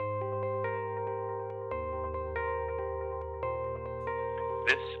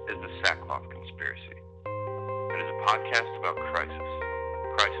This is the Sackcloth Conspiracy. It is a podcast about crisis.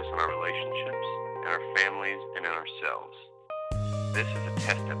 Crisis in our relationships, in our families, and in ourselves. This is a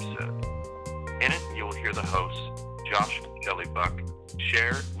test episode. In it, you will hear the hosts, Josh and Shelly Buck,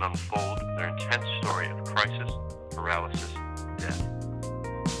 share and unfold their intense story of crisis, paralysis, and death.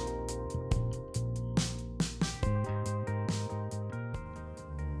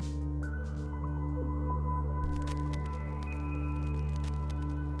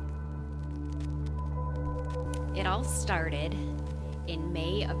 It all started in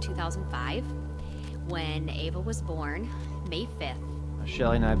May of 2005 when Ava was born, May 5th.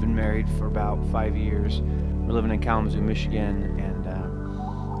 Shelly and I have been married for about 5 years. We're living in Kalamazoo, Michigan, and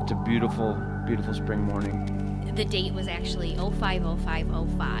it's a beautiful, beautiful spring morning. The date was actually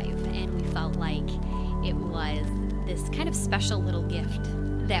 05/05/05, and we felt like it was this kind of special little gift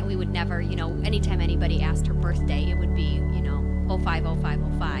that we would never, anytime anybody asked her birthday, it would be,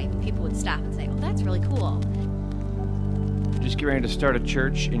 05/05/05. People would stop and say, oh, that's really cool. Just getting ready to start a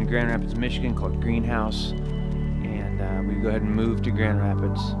church in Grand Rapids, Michigan called Greenhouse, and we go ahead and move to Grand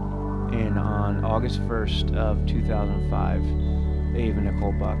Rapids. And on August 1st of 2005, Ava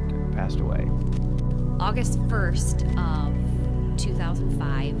Nicole Buck passed away. August 1st of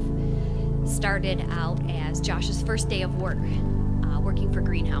 2005 started out as Josh's first day of work, working for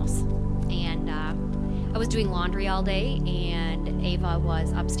Greenhouse. And I was doing laundry all day, and Ava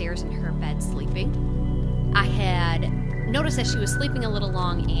was upstairs in her bed sleeping. I had noticed that she was sleeping a little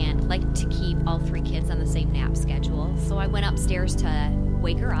long and liked to keep all three kids on the same nap schedule, so I went upstairs to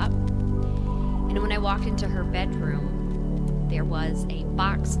wake her up. And when I walked into her bedroom, there was a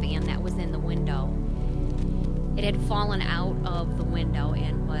box fan that was in the window. It had fallen out of the window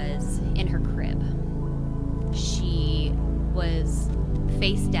and was in her crib. She was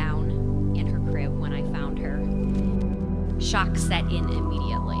face down in her crib when I found her. Shock set in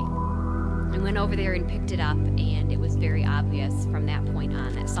immediately. I went over there and picked it up, and it was very obvious from that point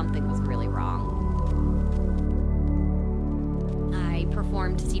on that something was really wrong. I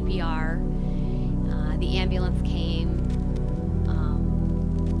performed CPR. The ambulance came.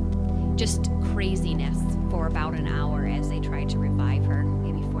 Just craziness for about an hour as they tried to revive her,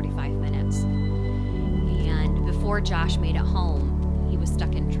 maybe 45 minutes. And before Josh made it home, he was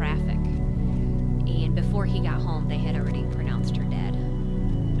stuck in traffic. And before he got home, they had already pronounced her dead.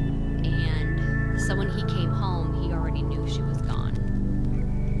 So when he came home, he already knew she was gone.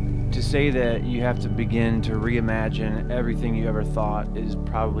 To say that you have to begin to reimagine everything you ever thought is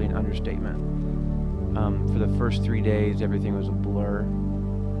probably an understatement. For the first 3 days, everything was a blur,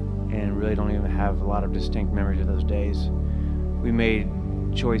 and really don't even have a lot of distinct memories of those days. We made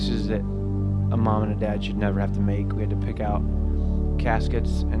choices that a mom and a dad should never have to make. We had to pick out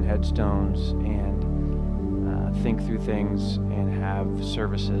caskets and headstones and think through things and have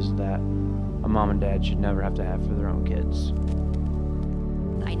services that a mom and dad should never have to have for their own kids.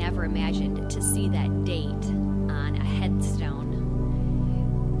 I never imagined to see that date on a headstone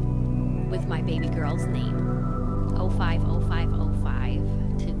with my baby girl's name, 05/05/05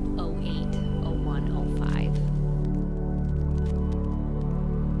 to 08/01/05.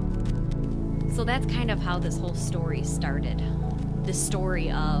 So that's kind of how this whole story started. The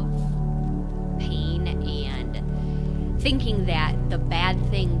story of pain and thinking that the bad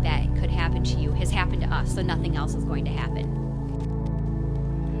thing that could happen to you has happened to us, so nothing else is going to happen.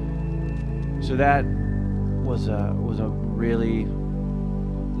 So that was a really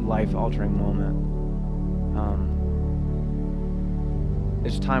life-altering moment.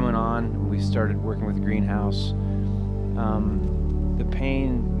 As time went on, we started working with Greenhouse. The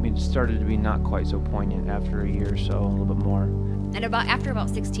pain started to be not quite so poignant after a year or so, a little bit more. And after about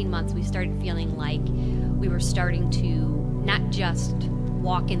 16 months, we started feeling like we were starting to not just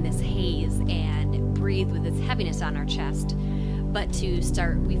walk in this haze and breathe with this heaviness on our chest, but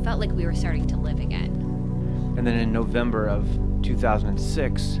we felt like we were starting to live again. And then in November of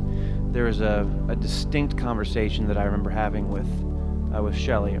 2006, there was a distinct conversation that I remember having with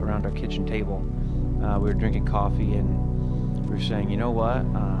Shelly around our kitchen table. We were drinking coffee, and we were saying, you know what,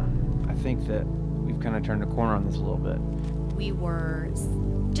 I think that we've kind of turned the corner on this a little bit. We were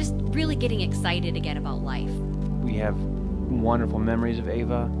just really getting excited again about life. We have wonderful memories of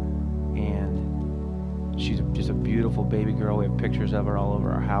Ava, and she's just a beautiful baby girl. We have pictures of her all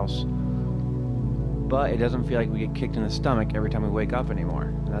over our house. But it doesn't feel like we get kicked in the stomach every time we wake up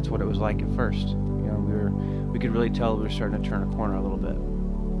anymore. And that's what it was like at first. We could really tell we were starting to turn a corner a little bit.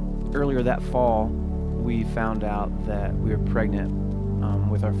 Earlier that fall, we found out that we were pregnant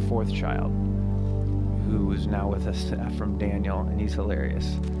with our fourth child, who is now with us from Daniel, and he's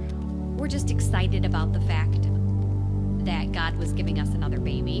hilarious. We're just excited about the fact that God was giving us another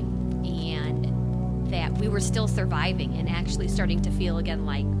baby, and that we were still surviving and actually starting to feel again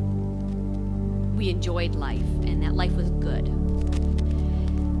like we enjoyed life and that life was good.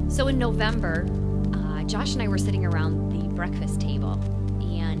 So in November, Josh and I were sitting around the breakfast table,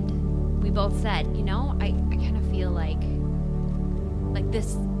 and we both said, I kind of feel like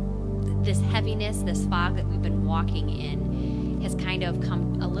this heaviness, this fog that we've been walking in has kind of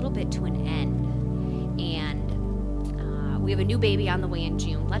come a little bit to an end. And we have a new baby on the way in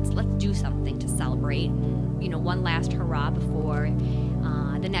June. Let's do something to celebrate, one last hurrah before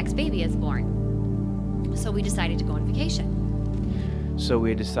the next baby is born. So we decided to go on vacation. So we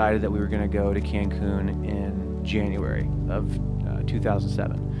had decided that we were going to go to Cancun in January of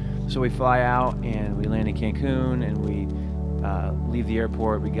 2007. So we fly out and we land in Cancun, and we leave the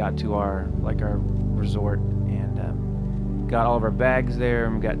airport. We got to our resort and got all of our bags there,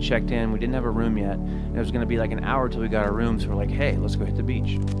 and we got checked in. We didn't have a room yet, and it was going to be like an hour till we got our room. So we're like, hey, let's go hit the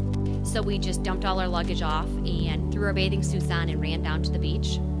beach. So we just dumped all our luggage off and threw our bathing suits on and ran down to the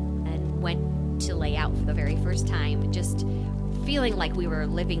beach and went to lay out for the very first time, just feeling like we were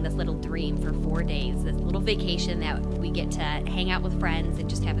living this little dream for 4 days, this little vacation that we get to hang out with friends and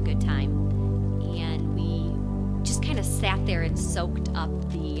just have a good time. And we just kind of sat there and soaked up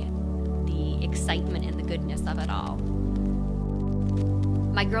the excitement and the goodness of it all.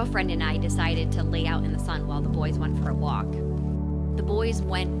 My girlfriend and I decided to lay out in the sun while the boys went for a walk. The boys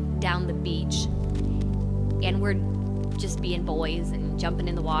went down the beach, and we're just being boys and jumping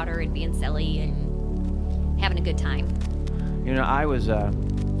in the water and being silly and having a good time. I was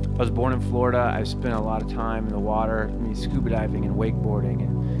born in Florida. I spent a lot of time in the water, scuba diving and wakeboarding,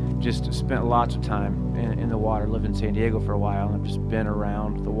 and just spent lots of time in the water. Lived in San Diego for a while, and I've just been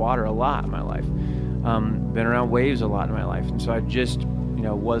around the water a lot in my life. Been around waves a lot in my life, and so I just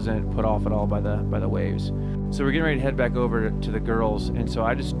wasn't put off at all by the waves. So we're getting ready to head back over to the girls, and so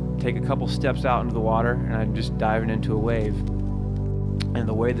I just take a couple steps out into the water, and I'm just diving into a wave, and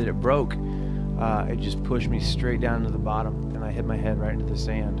the way that it broke, it just pushed me straight down to the bottom, and I hit my head right into the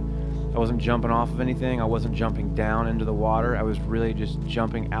sand. I wasn't jumping off of anything. I wasn't jumping down into the water. I was really just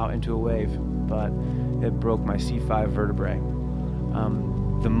jumping out into a wave, but it broke my C5 vertebrae.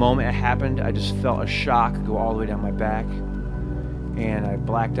 The moment it happened, I just felt a shock go all the way down my back, and I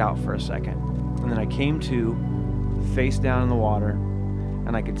blacked out for a second. And then I came to, face down in the water,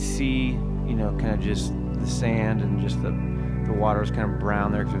 and I could see, kind of just the sand and just the water was kind of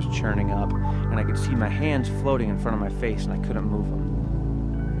brown there because it was churning up, and I could see my hands floating in front of my face, and I couldn't move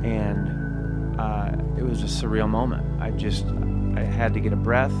them. And it was a surreal moment. I had to get a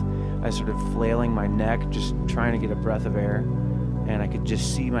breath. I started flailing my neck, just trying to get a breath of air, and I could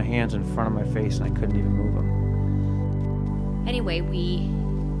just see my hands in front of my face, and I couldn't even move them. Anyway, we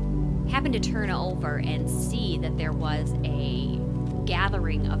happened to turn over and see that there was a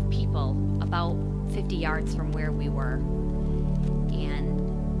gathering of people about 50 yards from where we were.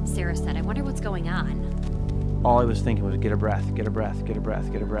 And Sarah said, I wonder what's going on. All I was thinking was get a breath, get a breath, get a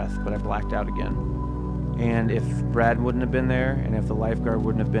breath, get a breath, but I blacked out again. And if Brad wouldn't have been there, and if the lifeguard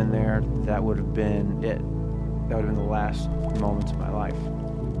wouldn't have been there, that would have been it. That would have been the last moments of my life.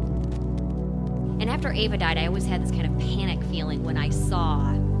 And after Ava died, I always had this kind of panic feeling when I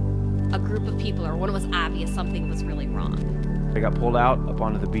saw a group of people, or when it was obvious something was really wrong. I got pulled out up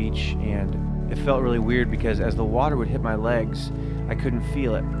onto the beach, and it felt really weird because as the water would hit my legs, I couldn't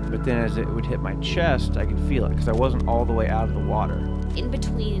feel it. But then as it would hit my chest, I could feel it because I wasn't all the way out of the water. In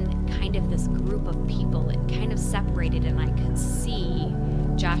between kind of this group of people, it kind of separated, and I could see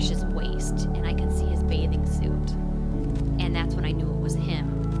Josh's waist, and I could see his bathing suit. And that's when I knew it was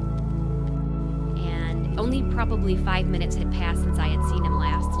him. And only probably 5 minutes had passed since I had seen him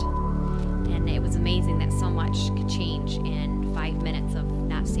last. And it was amazing that so much could change in 5 minutes of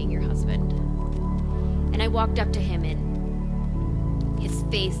not seeing your husband. And I walked up to him, and his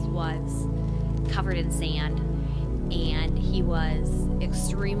face was covered in sand, and he was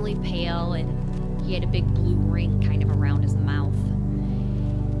extremely pale, and he had a big blue ring kind of around his mouth.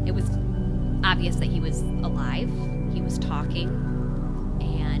 It was obvious that he was alive. He was talking,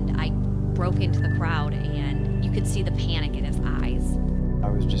 and I broke into the crowd, and you could see the panic in his eyes. I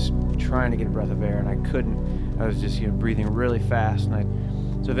was just trying to get a breath of air, and I couldn't. I was just breathing really fast,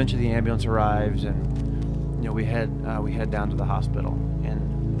 and so eventually the ambulance arrives, and we head down to the hospital.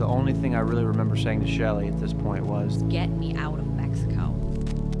 And the only thing I really remember saying to Shelly at this point was, "Get me out of Mexico,"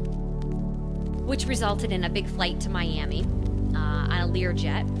 which resulted in a big flight to Miami on a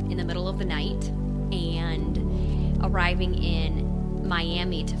Learjet in the middle of the night, and arriving in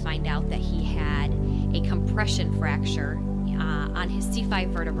Miami to find out that he had a compression fracture on his C5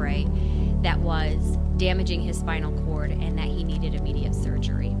 vertebrae that was damaging his spinal cord and that he needed immediate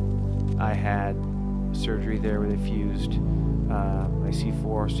surgery. I had surgery there where they fused my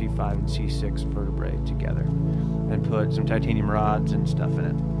C4, C5, and C6 vertebrae together and put some titanium rods and stuff in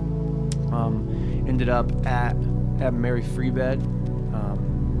it. Ended up at Mary Free Bed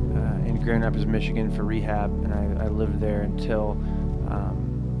in Grand Rapids, Michigan for rehab, and I lived there until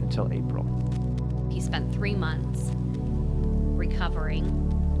April. He spent 3 months recovering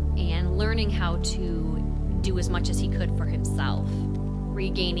and learning how to do as much as he could for himself,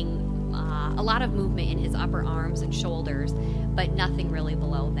 regaining a lot of movement in his upper arms and shoulders, but nothing really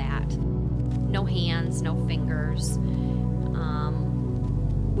below that. No hands, no fingers,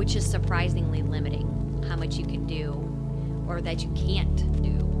 which is surprisingly limiting how much you can do or that you can't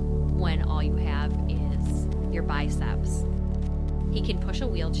do when all you have is your biceps. He can push a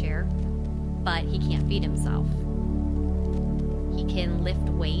wheelchair, but he can't feed himself. He can lift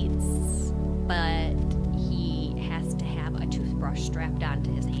weights, but he has to have a toothbrush strapped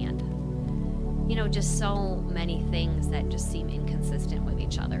onto his hand. You know, just so many things that just seem inconsistent with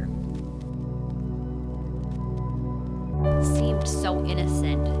each other. It seemed so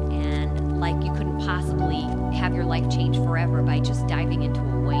innocent and like you couldn't possibly have your life change forever by just diving into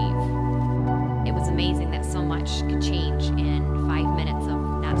a wave. It was amazing that so much could change in 5 minutes of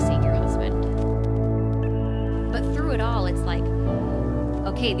not seeing your husband. But through it all, it's like,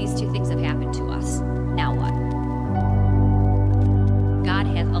 okay, these two things have happened to us. Now what? God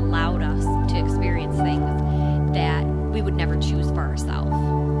has allowed us to experience things that we would never choose for ourselves.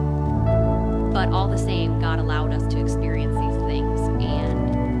 But all the same, God allowed us to experience these things,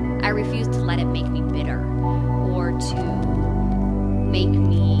 and I refuse to let it make me bitter or to make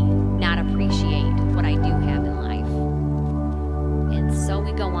me not appreciate what I do have in life. And so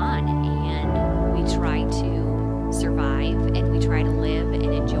we go on and we try to survive, and we try to live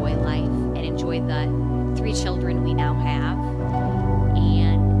and enjoy life and enjoy the 3 children we now have,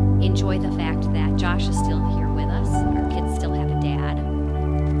 and enjoy the fact that Josh is still here with us. Our kids still have a dad.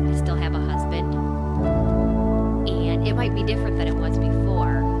 I still have a husband. And it might be different than it was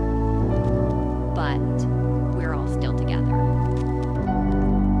before, but we're all still together.